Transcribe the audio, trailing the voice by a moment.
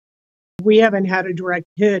We haven't had a direct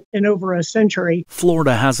hit in over a century.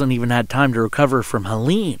 Florida hasn't even had time to recover from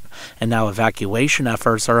Helene, and now evacuation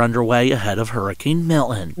efforts are underway ahead of Hurricane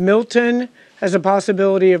Milton. Milton has a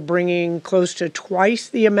possibility of bringing close to twice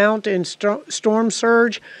the amount in storm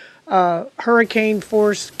surge. Hurricane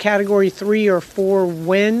force category 3 or 4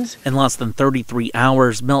 winds. In less than 33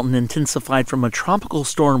 hours, Milton intensified from a tropical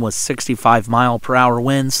storm with 65-mile-per-hour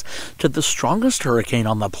winds to the strongest hurricane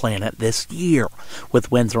on the planet this year,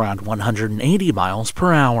 with winds around 180 miles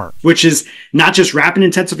per hour. Which is not just rapid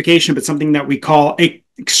intensification, but something that we call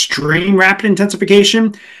extreme rapid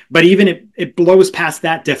intensification, but even it blows past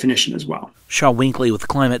that definition as well. Shaw Winkley with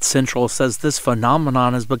Climate Central says this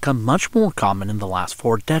phenomenon has become much more common in the last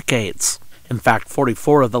 4 decades. In fact,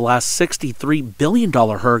 44 of the last $63 billion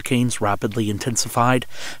hurricanes rapidly intensified,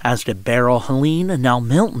 as did Beryl, Helene, and now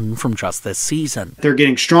Milton from just this season. They're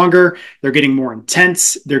getting stronger, they're getting more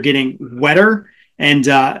intense, they're getting wetter, and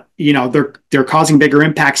they're causing bigger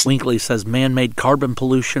impacts. Winkley says man-made carbon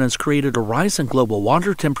pollution has created a rise in global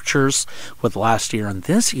water temperatures, with last year and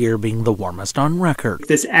this year being the warmest on record.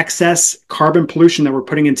 This excess carbon pollution that we're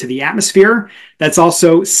putting into the atmosphere, that's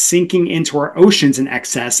also sinking into our oceans in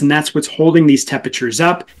excess, and that's what's holding these temperatures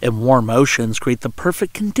up. And warm oceans create the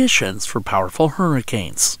perfect conditions for powerful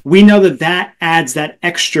hurricanes. We know that adds that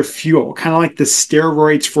extra fuel, kind of like the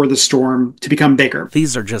steroids for the storm, to become bigger.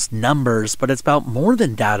 These are just numbers, but it's about more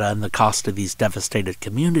than data and the cost of these devastated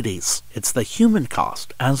communities. It's the human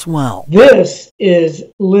cost as well. This is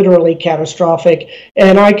literally catastrophic,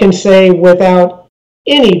 and I can say without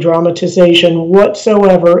any dramatization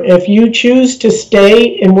whatsoever, if you choose to stay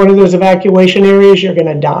in one of those evacuation areas, you're going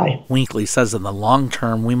to die. Winkley says in the long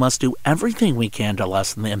term, we must do everything we can to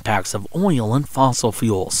lessen the impacts of oil and fossil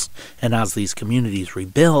fuels. And as these communities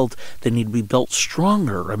rebuild, they need to be built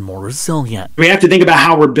stronger and more resilient. We have to think about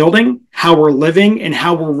how we're building, how we're living, and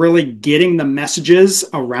how we're really getting the messages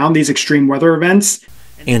around these extreme weather events.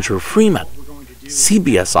 Andrew Freeman,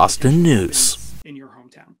 CBS Austin News.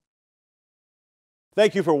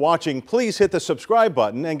 Thank you for watching. Please hit the subscribe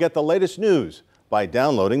button and get the latest news by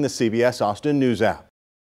downloading the CBS Austin News app.